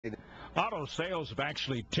Auto sales have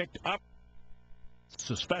actually ticked up,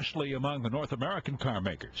 especially among the North American car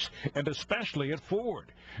makers, and especially at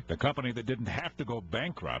Ford, the company that didn't have to go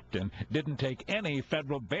bankrupt and didn't take any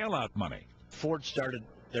federal bailout money. Ford started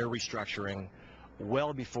their restructuring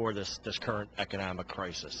well before this current economic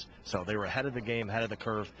crisis. So they were ahead of the game, ahead of the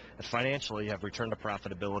curve, and financially have returned to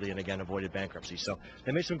profitability and again avoided bankruptcy. So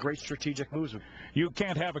they made some great strategic moves. You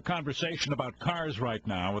can't have a conversation about cars right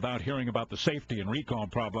now without hearing about the safety and recall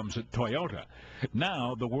problems at Toyota,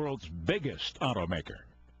 now the world's biggest automaker.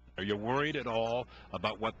 Are you worried at all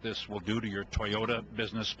about what this will do to your Toyota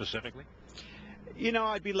business specifically? You know,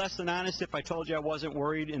 I'd be less than honest if I told you I wasn't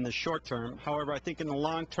worried in the short term. However, I think in the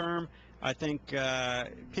long term, I think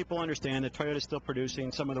people understand that Toyota is still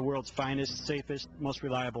producing some of the world's finest, safest, most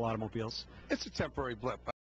reliable automobiles. It's a temporary blip.